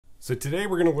So today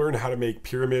we're going to learn how to make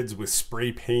pyramids with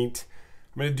spray paint.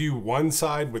 I'm going to do one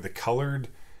side with a colored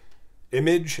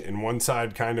image and one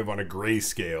side kind of on a gray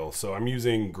scale. So I'm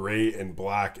using gray and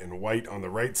black and white on the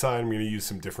right side. I'm going to use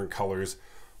some different colors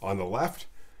on the left.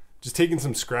 Just taking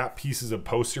some scrap pieces of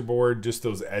poster board, just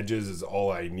those edges is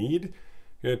all I need.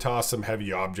 I'm going to toss some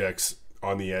heavy objects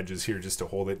on the edges here just to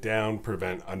hold it down,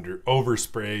 prevent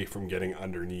overspray from getting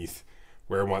underneath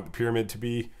where I want the pyramid to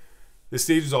be. This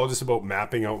stage is all just about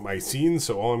mapping out my scene,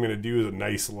 so all I'm going to do is a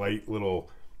nice light little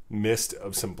mist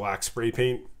of some black spray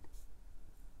paint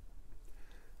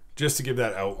just to give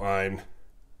that outline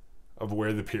of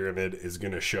where the pyramid is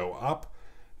going to show up.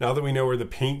 Now that we know where the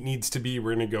paint needs to be,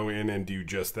 we're going to go in and do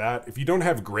just that. If you don't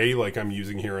have gray like I'm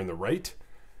using here on the right,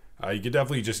 you could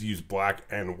definitely just use black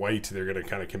and white. They're going to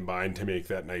kind of combine to make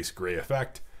that nice gray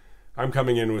effect. I'm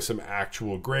coming in with some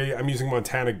actual gray. I'm using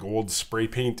Montana Gold spray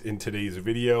paint in today's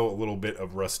video, a little bit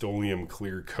of Rust-Oleum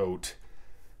clear coat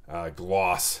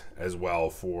gloss as well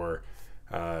for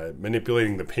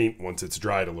manipulating the paint once it's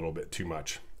dried a little bit too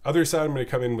much. Other side, I'm going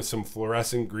to come in with some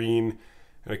fluorescent green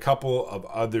and a couple of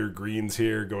other greens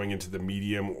here, going into the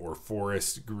medium or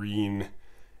forest green,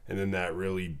 and then that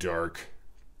really dark,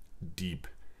 deep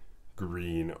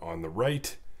green on the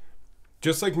right.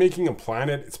 Just like making a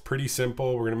planet, it's pretty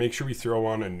simple. We're going to make sure we throw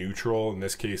on a neutral, in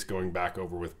this case going back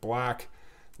over with black,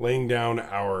 laying down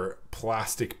our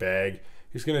plastic bag.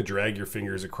 You're just going to drag your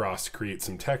fingers across to create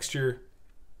some texture.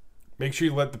 Make sure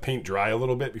you let the paint dry a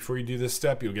little bit before you do this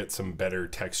step. You'll get some better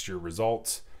texture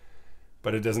results,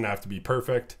 but it doesn't have to be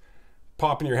perfect.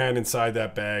 Popping your hand inside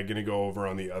that bag, going to go over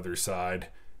on the other side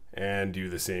and do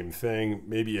the same thing.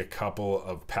 Maybe a couple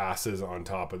of passes on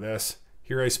top of this.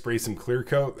 Here I spray some clear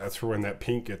coat. That's for when that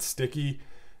paint gets sticky,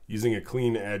 using a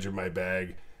clean edge of my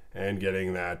bag and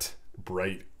getting that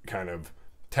bright kind of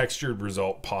textured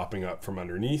result popping up from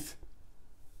underneath.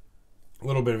 A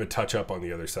little bit of a touch up on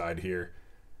the other side here.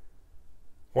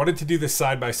 Wanted to do this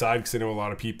side by side because I know a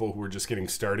lot of people who are just getting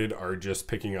started are just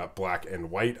picking up black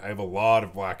and white. I have a lot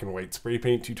of black and white spray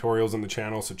paint tutorials on the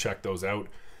channel, so check those out.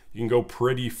 You can go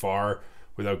pretty far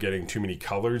without getting too many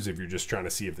colors if you're just trying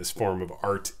to see if this form of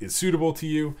art is suitable to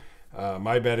you.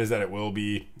 My bet is that it will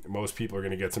be. Most people are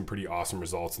going to get some pretty awesome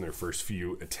results in their first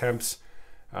few attempts.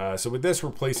 So with this,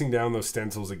 we're placing down those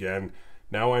stencils again.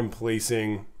 Now I'm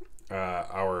placing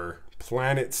our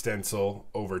planet stencil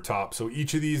over top. So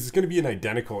each of these is going to be an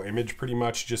identical image pretty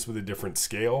much, just with a different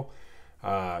scale.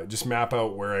 Just map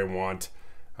out where I want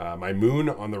my moon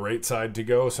on the right side to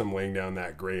go. So I'm laying down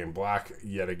that gray and black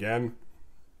yet again.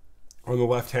 On the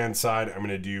left hand side, I'm going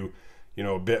to do,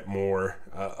 a bit more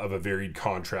of a varied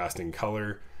contrasting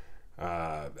color,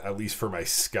 at least for my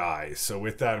sky. So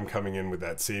with that, I'm coming in with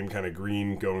that same kind of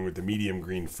green, going with the medium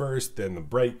green first, then the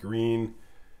bright green,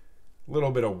 a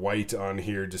little bit of white on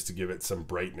here just to give it some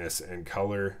brightness and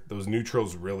color. Those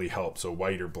neutrals really help. So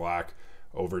white or black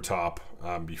over top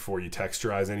before you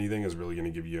texturize anything is really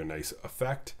going to give you a nice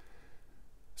effect.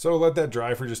 So let that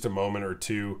dry for just a moment or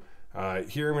two.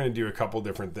 Here I'm going to do a couple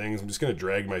different things. I'm just going to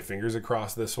drag my fingers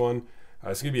across this one.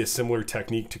 It's going to be a similar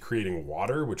technique to creating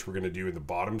water, which we're going to do in the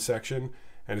bottom section,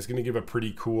 and it's going to give a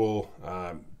pretty cool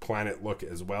planet look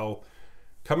as well.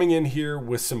 Coming in here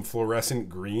with some fluorescent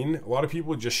green. A lot of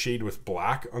people just shade with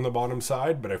black on the bottom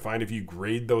side, but I find if you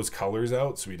grade those colors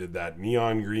out, so we did that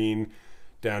neon green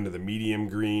down to the medium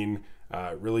green,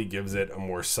 it really gives it a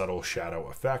more subtle shadow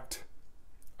effect.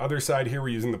 Other side here, we're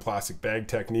using the plastic bag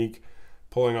technique,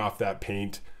 pulling off that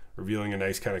paint, revealing a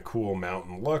nice kind of cool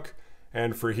mountain look.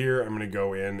 And for here, I'm going to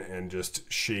go in and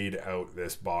just shade out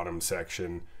this bottom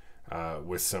section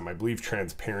with some, I believe,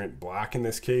 transparent black in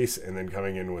this case, and then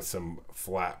coming in with some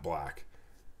flat black.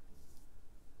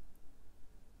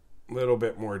 A little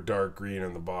bit more dark green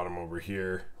on the bottom over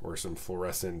here, or some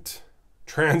fluorescent,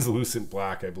 translucent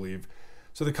black, I believe.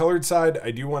 So the colored side,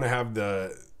 I do want to have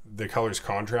the colors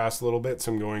contrast a little bit,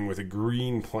 so I'm going with a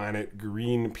green planet,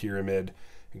 green pyramid,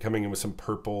 and coming in with some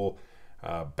purple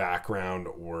background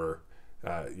or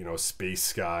space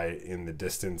sky in the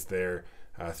distance there,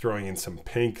 throwing in some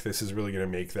pink. This is really going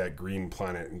to make that green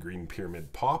planet and green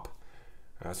pyramid pop.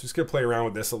 So just going to play around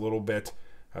with this a little bit.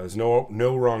 There's no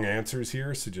wrong answers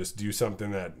here, so just do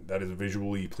something that is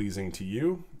visually pleasing to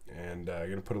you. And I'm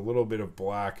going to put a little bit of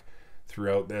black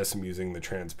throughout this. I'm using the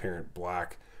transparent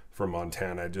black from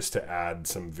Montana just to add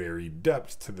some varied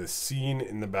depth to the scene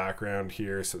in the background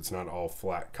here, so it's not all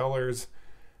flat colors.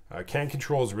 Can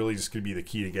control is really just going to be the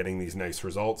key to getting these nice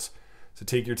results. So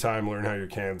take your time, learn how your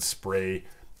cans spray,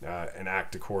 and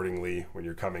act accordingly when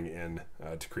you're coming in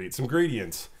to create some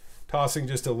gradients. Tossing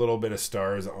just a little bit of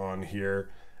stars on here.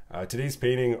 Today's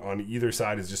painting on either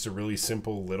side is just a really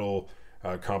simple little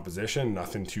composition,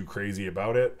 nothing too crazy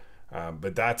about it.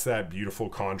 But that's that beautiful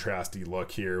contrasty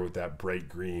look here with that bright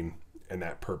green and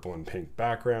that purple and pink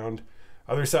background.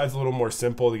 Other side's a little more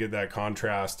simple to get that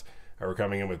contrast. We're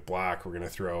coming in with black. We're going to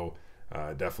throw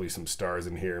definitely some stars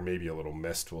in here, maybe a little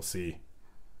mist, we'll see.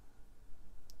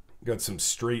 Got some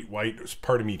straight white,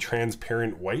 pardon me,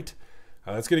 transparent white.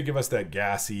 That's going to give us that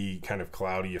gassy, kind of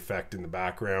cloudy effect in the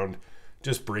background,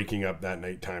 just breaking up that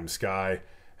nighttime sky.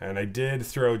 And I did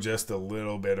throw just a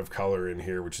little bit of color in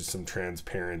here, which is some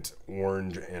transparent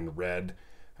orange and red,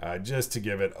 just to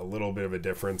give it a little bit of a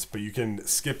difference. But you can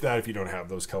skip that if you don't have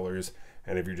those colors,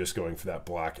 and if you're just going for that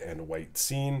black and white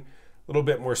scene. A little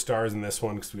bit more stars in this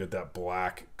one because we got that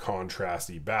black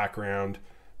contrasty background.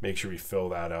 Make sure we fill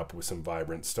that up with some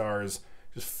vibrant stars.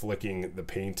 Just flicking the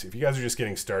paint. If you guys are just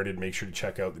getting started, make sure to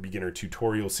check out the beginner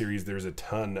tutorial series. There's a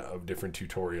ton of different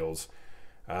tutorials.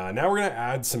 Now we're going to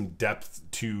add some depth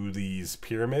to these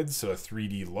pyramids, so a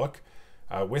 3D look.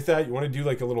 With that, you want to do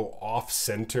like a little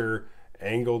off-center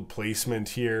angled placement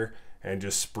here and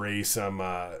just spray some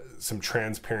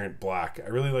transparent black. I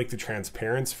really like the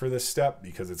transparency for this step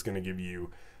because it's going to give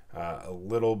you a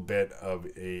little bit of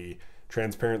a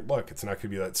transparent look. It's not going to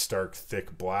be that stark,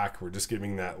 thick black. We're just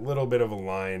giving that little bit of a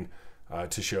line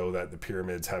to show that the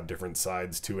pyramids have different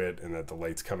sides to it and that the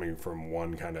light's coming from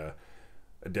one kind of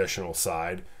additional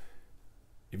side.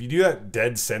 If you do that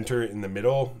dead center in the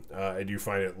middle, I do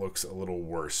find it looks a little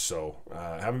worse. So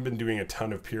I haven't been doing a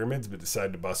ton of pyramids, but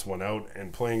decided to bust one out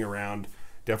and playing around.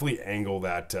 Definitely angle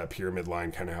that pyramid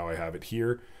line kind of how I have it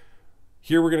here.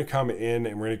 Here we're going to come in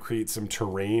and we're going to create some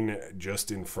terrain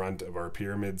just in front of our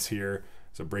pyramids here.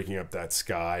 So breaking up that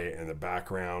sky and the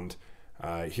background.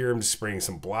 Here I'm just spraying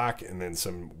some black and then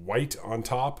some white on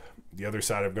top. The other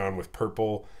side I've gone with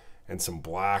purple and some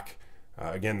black.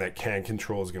 Again, that can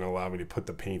control is going to allow me to put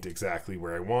the paint exactly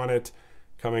where I want it.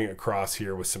 Coming across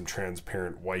here with some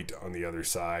transparent white on the other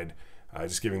side.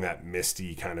 Just giving that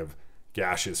misty kind of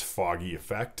gaseous foggy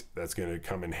effect. That's going to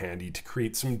come in handy to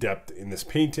create some depth in this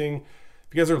painting.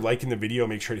 If you guys are liking the video,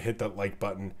 make sure to hit that like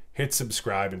button, hit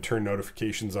subscribe, and turn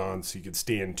notifications on so you can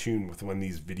stay in tune with when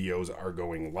these videos are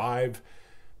going live.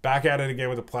 Back at it again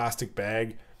with a plastic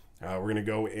bag. We're going to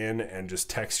go in and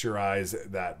just texturize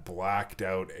that blacked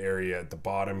out area at the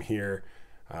bottom here,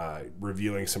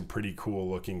 revealing some pretty cool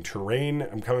looking terrain.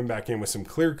 I'm coming back in with some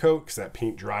clear coat because that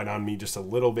paint dried on me just a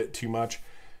little bit too much.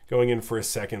 Going in for a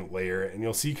second layer, and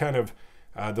you'll see kind of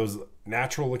those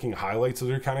natural looking highlights.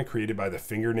 Those are kind of created by the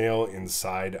fingernail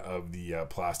inside of the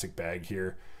plastic bag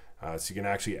here. So you can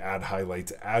actually add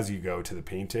highlights as you go to the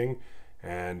painting,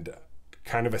 and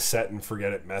kind of a set and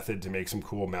forget it method to make some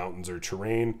cool mountains or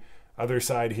terrain. Other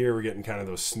side here, we're getting kind of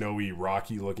those snowy,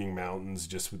 rocky looking mountains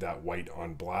just with that white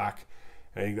on black.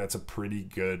 I think that's a pretty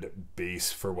good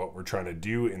base for what we're trying to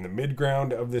do in the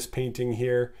midground of this painting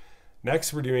here.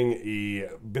 Next, we're doing a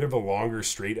bit of a longer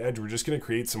straight edge. We're just going to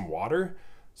create some water.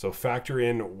 So factor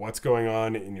in what's going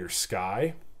on in your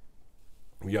sky.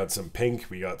 We got some pink,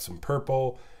 we got some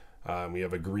purple. We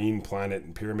have a green planet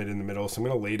and pyramid in the middle. So I'm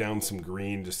going to lay down some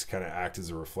green just to kind of act as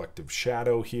a reflective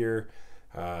shadow here.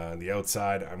 On the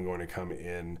outside, I'm going to come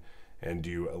in and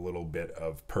do a little bit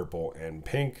of purple and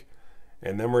pink.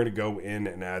 And then we're going to go in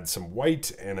and add some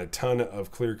white and a ton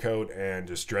of clear coat and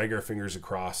just drag our fingers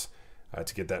across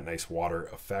to get that nice water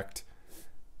effect.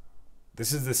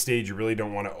 This is the stage you really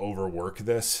don't want to overwork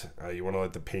this. You want to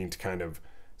let the paint kind of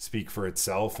speak for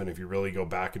itself, and if you really go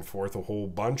back and forth a whole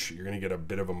bunch, you're going to get a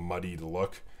bit of a muddied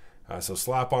look. So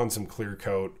slap on some clear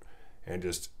coat and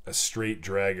just a straight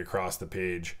drag across the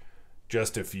page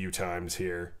just a few times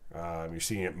here. You're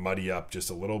seeing it muddy up just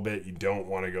a little bit. You don't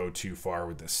want to go too far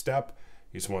with this step.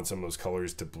 You just want some of those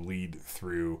colors to bleed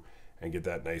through and get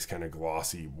that nice kind of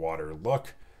glossy water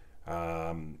look.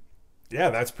 Yeah,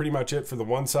 that's pretty much it for the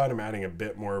one side. I'm adding a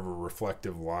bit more of a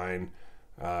reflective line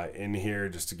in here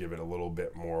just to give it a little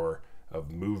bit more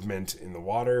of movement in the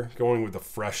water. Going with a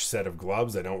fresh set of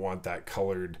gloves. I don't want that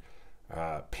colored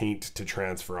paint to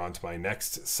transfer onto my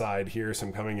next side here. So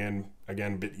I'm coming in,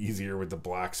 again, a bit easier with the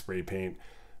black spray paint,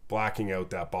 blacking out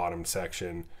that bottom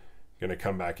section. Gonna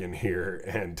come back in here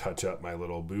and touch up my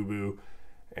little boo-boo.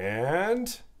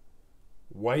 And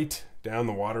white down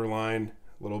the water line,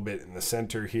 a little bit in the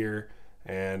center here,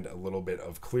 and a little bit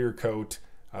of clear coat.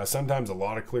 Sometimes a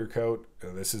lot of clear coat.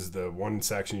 This is the one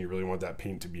section you really want that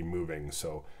paint to be moving.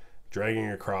 So dragging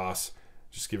across,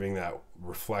 just giving that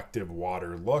reflective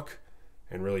water look,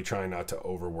 and really trying not to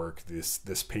overwork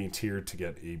this paint here to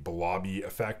get a blobby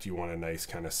effect. You want a nice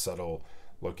kind of subtle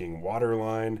looking water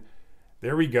line.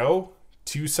 There we go.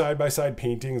 2 side-by-side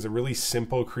paintings, a really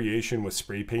simple creation with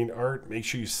spray paint art. Make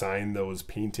sure you sign those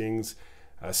paintings.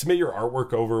 Submit your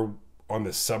artwork over on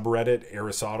the subreddit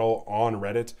Aerosotle on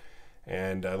Reddit,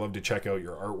 and I'd love to check out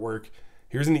your artwork.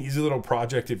 Here's an easy little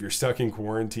project if you're stuck in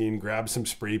quarantine. Grab some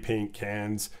spray paint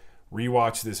cans,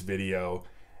 rewatch this video,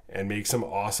 and make some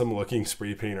awesome looking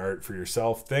spray paint art for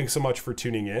yourself. Thanks so much for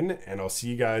tuning in, and I'll see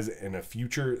you guys in a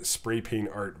future spray paint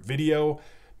art video.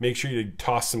 Make sure you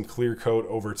toss some clear coat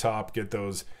over top, get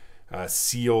those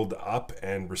sealed up,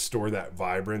 and restore that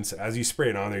vibrance. As you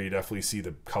spray it on there, you definitely see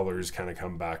the colors kind of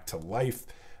come back to life.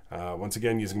 Once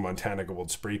again, using Montana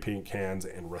Gold spray paint cans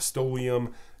and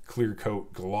Rust-Oleum clear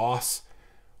coat gloss.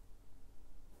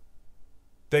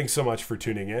 Thanks so much for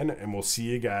tuning in, and we'll see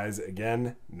you guys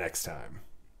again next time.